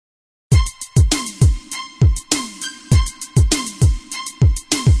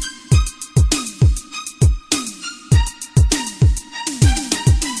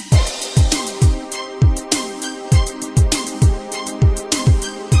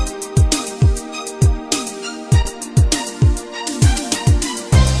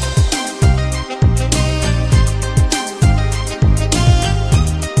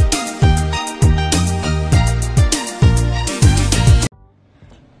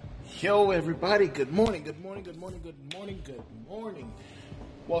Yo, everybody, good morning, good morning, good morning, good morning, good morning.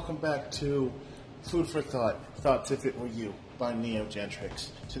 Welcome back to Food for Thought, Thoughts If It Were You by Neogentrix.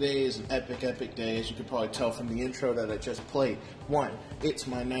 Today is an epic day, as you can probably tell from the intro that I just played. One, it's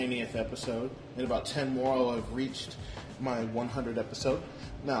my 90th episode. In about 10 more, I'll have reached my 100th episode.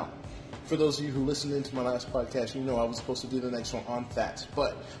 Now, for those of you who listened into my last podcast, you know I was supposed to do the next one on fats,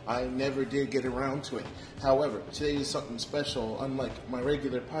 but I never did get around to it. However, today is something special, unlike my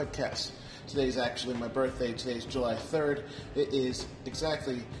regular podcast. Today is actually my birthday. Today is July 3rd. It is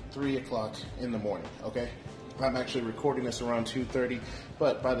exactly 3 o'clock in the morning, okay? I'm actually recording this around 2:30,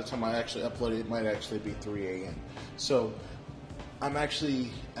 but by the time I actually upload it, it might actually be 3 a.m. So, I'm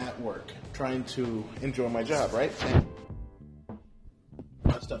actually at work, trying to enjoy my job, right? And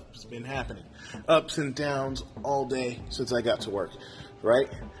stuff has been happening. Ups and downs all day since I got to work, right?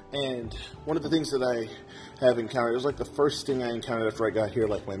 And one of the things that I have encountered, it was like the first thing I encountered after I got here,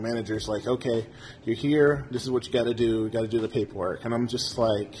 like my manager's like, okay, you're here, this is what you gotta do, the paperwork. And I'm just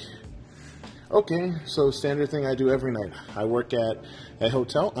like, okay, so standard thing I do every night. I work at a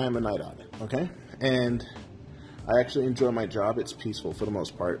hotel, I am a night audit, okay? And I actually enjoy my job. It's peaceful for the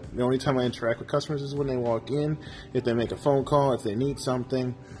most part. The only time I interact with customers is when they walk in, if they make a phone call, if they need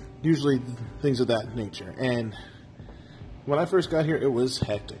something, usually things of that nature. And when I first got here, it was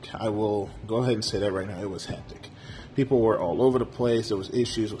hectic. I will go ahead and say that right now. It was hectic. People were all over the place. There was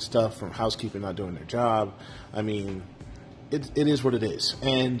issues with stuff from housekeeping not doing their job. I mean, it is what it is.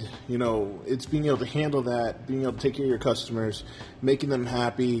 And, you know, it's being able to handle that, being able to take care of your customers, making them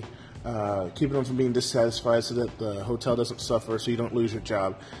happy, keeping them from being dissatisfied so that the hotel doesn't suffer, so you don't lose your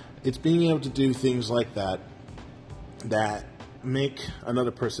job. It's being able to do things like that that make another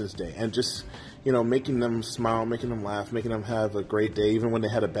person's day, and just, you know, making them smile, making them laugh, making them have a great day, even when they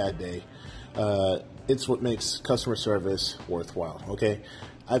had a bad day. It's what makes customer service worthwhile, okay?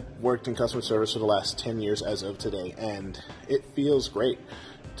 I've worked in customer service for the last 10 years as of today, and it feels great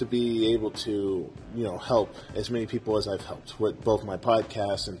to be able to, you know, help as many people as I've helped with both my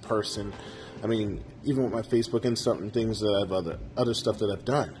podcast in person. I mean, even with my Facebook and certain things that I've other stuff that I've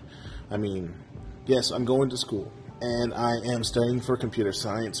done. I mean, yes, I'm going to school and I am studying for computer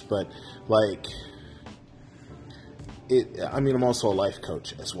science, but like I'm also a life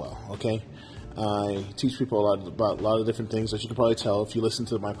coach as well, okay? I teach people about a lot of different things. As you can probably tell, if you listen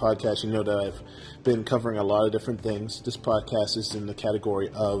to my podcast, you know that I've been covering a lot of different things. This podcast is in the category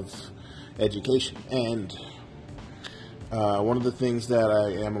of education. And one of the things that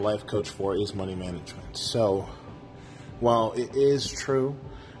I am a life coach for is money management. So while it is true,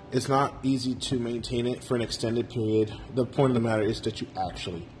 it's not easy to maintain it for an extended period. The point of the matter is that you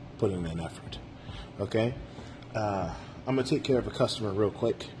actually put in an effort. Okay? I'm going to take care of a customer real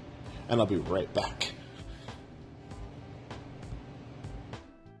quick, and I'll be right back.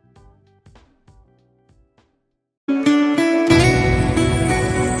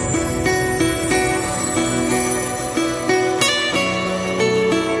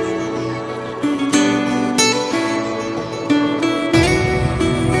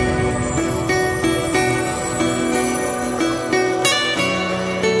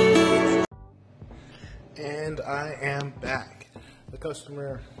 And I am back. The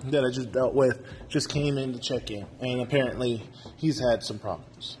customer that I just dealt with just came in to check in, and apparently he's had some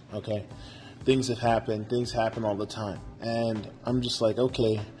problems, okay? Things have happened. Things happen all the time. And I'm just like,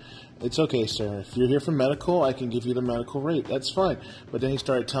 okay, it's okay, sir. If you're here for medical, I can give you the medical rate. That's fine. But then he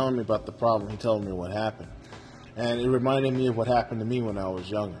started telling me about the problem. He told me what happened. And it reminded me of what happened to me when I was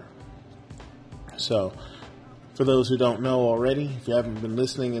younger. So, for those who don't know already, if you haven't been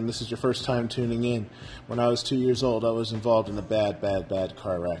listening and this is your first time tuning in, when I was 2 years old, I was involved in a bad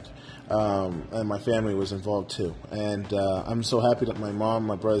car wreck. And my family was involved too. And I'm so happy that my mom,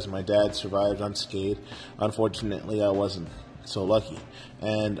 my brothers, and my dad survived unscathed. Unfortunately, I wasn't so lucky.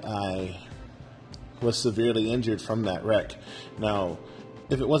 And I was severely injured from that wreck. Now,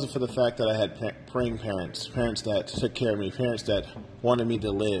 if it wasn't for the fact that I had praying parents that took care of me, parents that wanted me to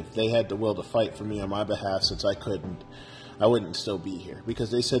live, they had the will to fight for me on my behalf since I wouldn't still be here.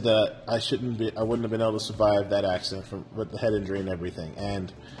 Because they said that I wouldn't have been able to survive that accident with the head injury and everything.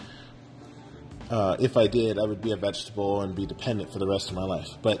 And if I did, I would be a vegetable and be dependent for the rest of my life.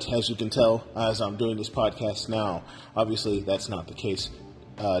 But as you can tell, as I'm doing this podcast now, obviously that's not the case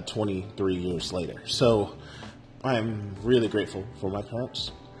 23 years later. So I'm really grateful for my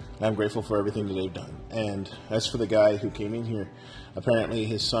parents. I'm grateful for everything that they've done. And as for the guy who came in here, apparently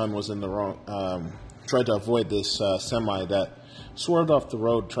his son was in the wrong, tried to avoid this semi that swerved off the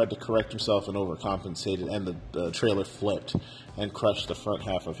road, tried to correct himself and overcompensated, and the trailer flipped and crushed the front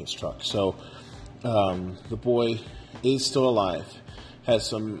half of his truck. So the boy is still alive. has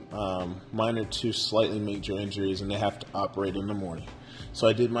some minor to slightly major injuries, and they have to operate in the morning. So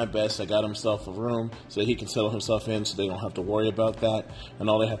I did my best. I got himself a room so that he can settle himself in so they don't have to worry about that. And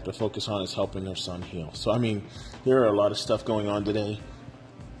all they have to focus on is helping their son heal. So, I mean, there are a lot of stuff going on today.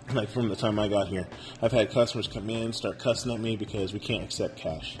 Like from the time I got here, I've had customers come in, start cussing at me because we can't accept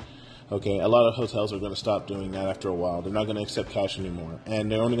cash. Okay, a lot of hotels are going to stop doing that after a while. They're not going to accept cash anymore. And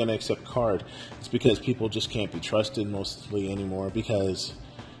they're only going to accept card. It's because people just can't be trusted mostly anymore because,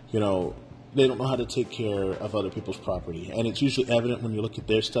 you know, they don't know how to take care of other people's property. And it's usually evident when you look at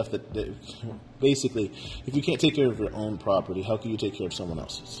their stuff that basically, if you can't take care of your own property, how can you take care of someone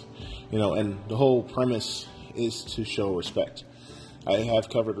else's? You know, and the whole premise is to show respect. I have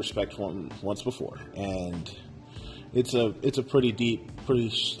covered respect once before, and it's a pretty deep, pretty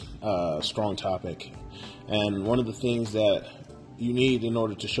strong topic. And one of the things that you need in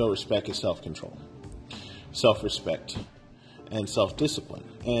order to show respect is self-control, self-respect, and self-discipline.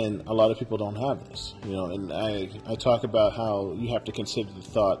 And a lot of people don't have this, you know, and I talk about how you have to consider the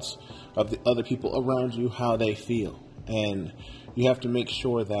thoughts of the other people around you, how they feel. And you have to make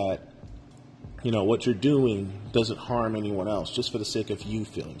sure that, you know, what you're doing doesn't harm anyone else just for the sake of you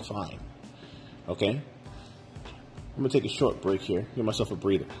feeling fine. Okay? I'm going to take a short break here, give myself a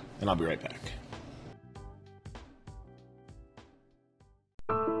breather, and I'll be right back.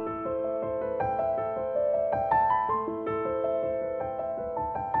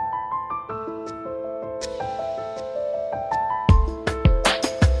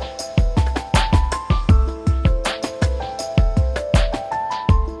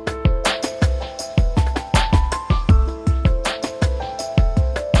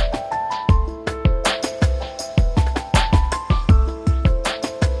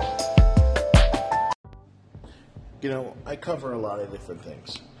 You know, I cover a lot of different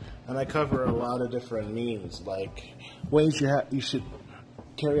things, and I cover a lot of different means, like ways you should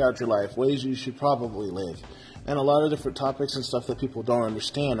carry out your life, ways you should probably live, and a lot of different topics and stuff that people don't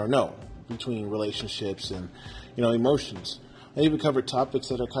understand or know between relationships and, you know, emotions. I even cover topics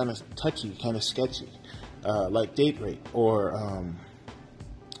that are kind of touchy, kind of sketchy, like date rape or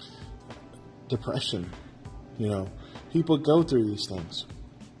depression. You know, people go through these things.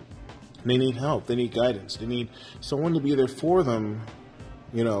 They need help. They need guidance. They need someone to be there for them,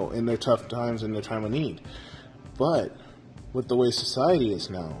 you know, in their tough times, in their time of need. But with the way society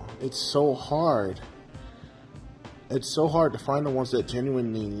is now, it's so hard. It's so hard to find the ones that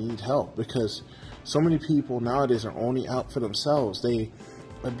genuinely need help because so many people nowadays are only out for themselves. They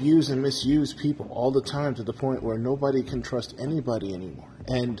abuse and misuse people all the time to the point where nobody can trust anybody anymore.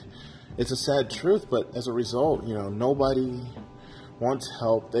 And it's a sad truth, but as a result, you know, nobody wants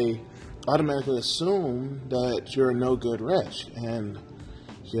help. They automatically assume that you're a no-good wretch, and,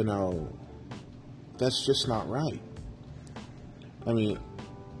 you know, that's just not right. I mean,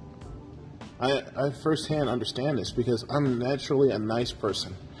 I firsthand understand this because I'm naturally a nice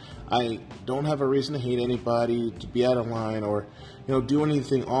person. I don't have a reason to hate anybody, to be out of line, or, you know, do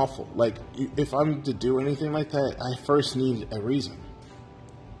anything awful. Like, if I'm to do anything like that, I first need a reason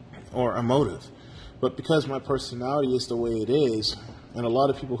or a motive. But because my personality is the way it is, and a lot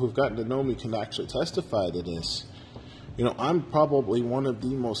of people who've gotten to know me can actually testify to this, you know, I'm probably one of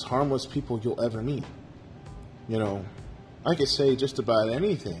the most harmless people you'll ever meet. You know, I could say just about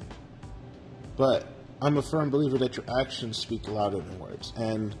anything, but I'm a firm believer that your actions speak louder than words.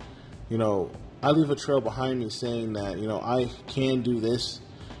 And, you know, I leave a trail behind me saying that, you know, I can do this,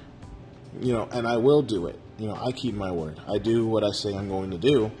 you know, and I will do it. You know, I keep my word. I do what I say I'm going to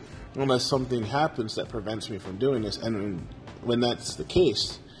do, unless something happens that prevents me from doing this. And when that's the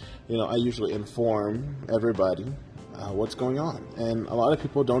case, you know, I usually inform everybody what's going on. And a lot of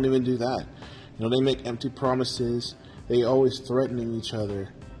people don't even do that. You know, they make empty promises. They always threatening each other.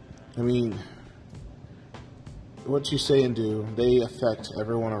 I mean, what you say and do, they affect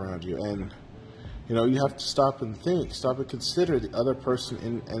everyone around you. And, you know, you have to stop and think, stop and consider the other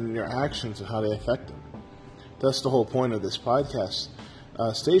person and your actions and how they affect them. That's the whole point of this podcast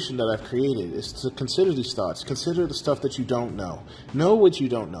station that I've created, is to consider these thoughts. Consider the stuff that you don't know. Know what you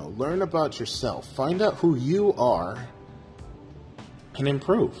don't know. Learn about yourself. Find out who you are and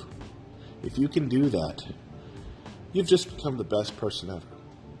improve. If you can do that, you've just become the best person ever.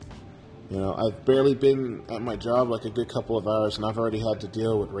 You know, I've barely been at my job like a good couple of hours, and I've already had to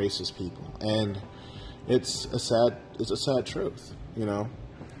deal with racist people. And it's a sad truth, you know.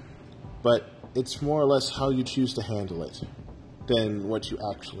 But it's more or less how you choose to handle it than what you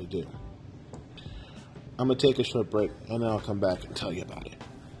actually do. I'm going to take a short break, and then I'll come back and tell you about it.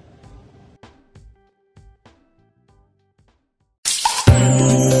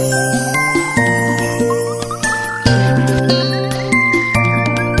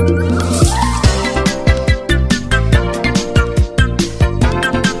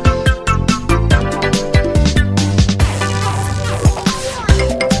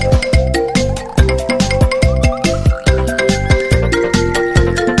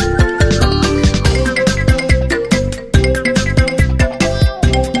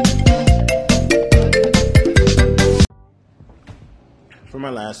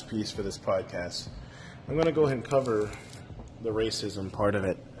 piece for this podcast. I'm going to go ahead and cover the racism part of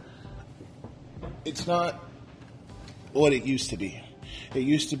it. It's not what it used to be. It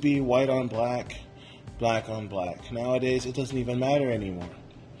used to be white on black, black on black. Nowadays, it doesn't even matter anymore.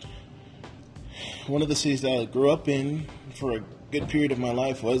 One of the cities that I grew up in for a good period of my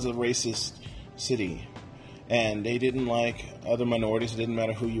life was a racist city. And they didn't like other minorities. It didn't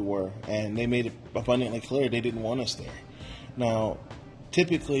matter who you were. And they made it abundantly clear they didn't want us there. Now,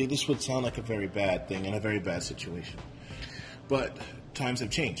 typically, this would sound like a very bad thing and a very bad situation. But times have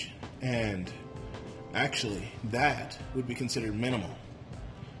changed. And actually, that would be considered minimal.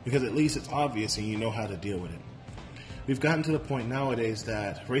 Because at least it's obvious and you know how to deal with it. We've gotten to the point nowadays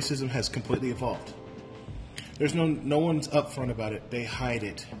that racism has completely evolved. There's no one's upfront about it. They hide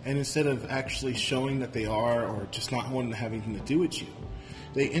it. And instead of actually showing that they are or just not wanting to have anything to do with you,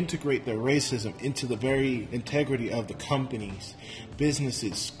 they integrate their racism into the very integrity of the companies,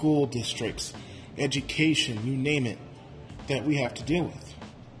 businesses, school districts, education, you name it, that we have to deal with.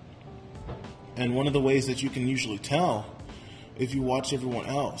 And one of the ways that you can usually tell, if you watch everyone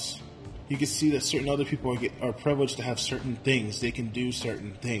else, you can see that certain other people are privileged to have certain things. They can do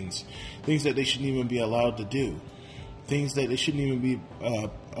certain things that they shouldn't even be allowed to do, things that they shouldn't even be,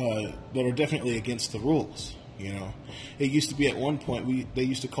 that are definitely against the rules. You know, it used to be at one point they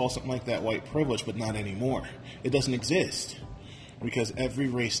used to call something like that white privilege, but not anymore. It doesn't exist because every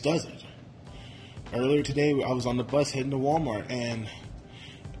race does it. Earlier today, I was on the bus heading to Walmart, and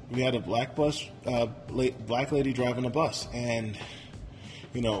we had a black lady driving a bus, and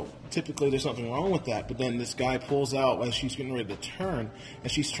you know, typically there's nothing wrong with that, but then this guy pulls out as she's getting ready to turn,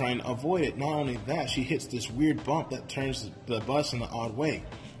 and she's trying to avoid it. Not only that, she hits this weird bump that turns the bus in an odd way.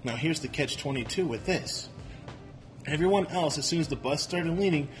 Now here's the catch-22 with this. Everyone else, as soon as the bus started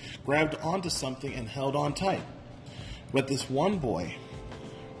leaning, grabbed onto something and held on tight. But this one boy,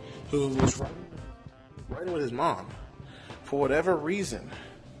 who was riding with his mom, for whatever reason,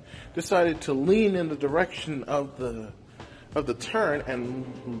 decided to lean in the direction of the turn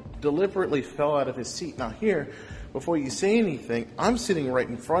and deliberately fell out of his seat. Now here, before you say anything, I'm sitting right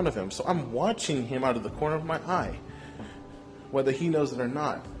in front of him, so I'm watching him out of the corner of my eye, whether he knows it or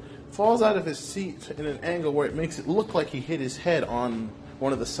not. Falls out of his seat in an angle where it makes it look like he hit his head on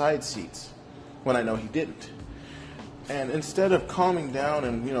one of the side seats, when I know he didn't. And instead of calming down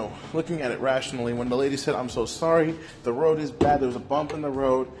and, you know, looking at it rationally, when the lady said, "I'm so sorry, the road is bad, there was a bump in the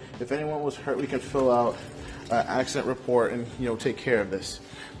road, if anyone was hurt, we can fill out accident report and, you know, take care of this."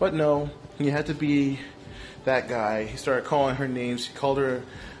 But no, he had to be that guy. He started calling her names. He called her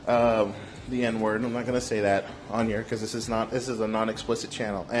the N-word. I'm not going to say that on here because this is a non-explicit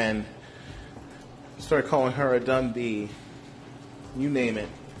channel. And he started calling her a dumb B, you name it,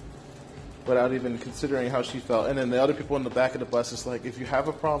 without even considering how she felt. And then the other people in the back of the bus is like, if you have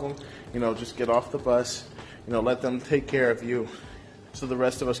a problem, you know, just get off the bus, you know, let them take care of you, so the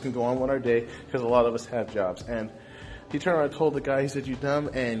rest of us can go on with our day, because a lot of us have jobs. And he turned around and told the guy, he said, "You dumb,"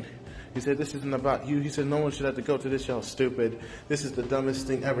 and he said, "This isn't about you." He said, "No one should have to go to this, y'all stupid. This is the dumbest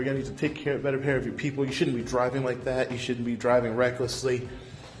thing ever. You need to take better care of your people. You shouldn't be driving like that. You shouldn't be driving recklessly."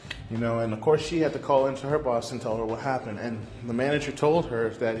 You know, and of course she had to call into her boss and tell her what happened. And the manager told her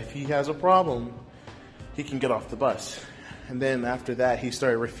that if he has a problem, he can get off the bus. And then after that, he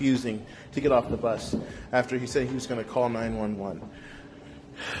started refusing to get off the bus after he said he was going to call 911.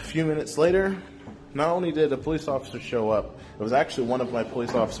 A few minutes later, not only did a police officer show up, it was actually one of my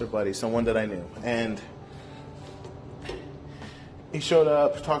police officer buddies, someone that I knew. And he showed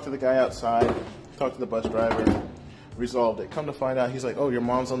up, talked to the guy outside, talked to the bus driver, resolved it. Come to find out, he's like, "Oh, your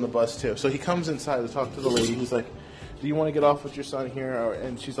mom's on the bus too." So he comes inside to talk to the lady. He's like, "Do you want to get off with your son here?"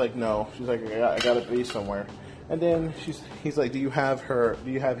 And she's like, "No." She's like, I gotta be somewhere." And then he's like, Do you have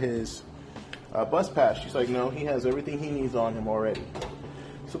his bus pass? She's like, "No, he has everything he needs on him already."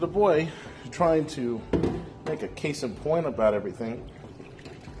 So the boy, trying to make a case in point about everything,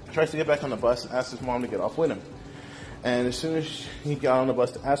 tries to get back on the bus and asks his mom to get off with him. And as soon as he got on the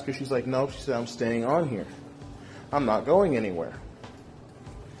bus to ask her, she's like, "No," she said, "I'm staying on here. I'm not going anywhere."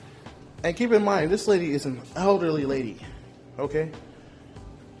 And keep in mind, this lady is an elderly lady, okay?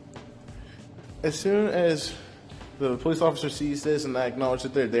 As soon as the police officer sees this and I acknowledge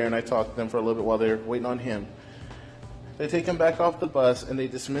that they're there, and I talk to them for a little bit while they're waiting on him, they take him back off the bus and they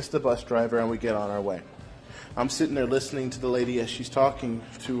dismiss the bus driver, and we get on our way. I'm sitting there listening to the lady as she's talking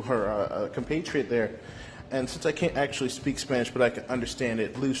to her compatriot there. And since I can't actually speak Spanish, but I can understand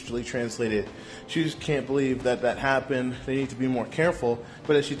it, loosely translated, she just can't believe that happened. They need to be more careful.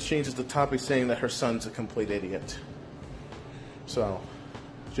 But as she changes the topic, saying that her son's a complete idiot. So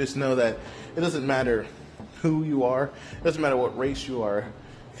just know that it doesn't matter who you are. It doesn't matter what race you are.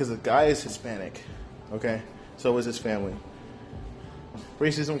 because the guy is Hispanic, okay? So is his family.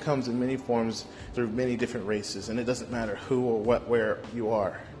 Racism comes in many forms through many different races, and it doesn't matter who or what, where you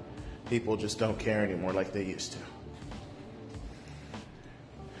are. People just don't care anymore like they used to.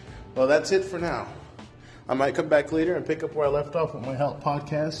 Well, that's it for now. I might come back later and pick up where I left off with my health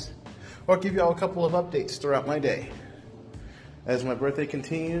podcast, or give y'all a couple of updates throughout my day as my birthday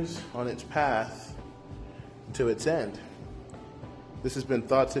continues on its path to its end. This has been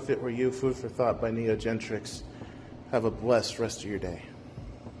Thoughts If It Were You, Food for Thought by Neogentrix. Have a blessed rest of your day.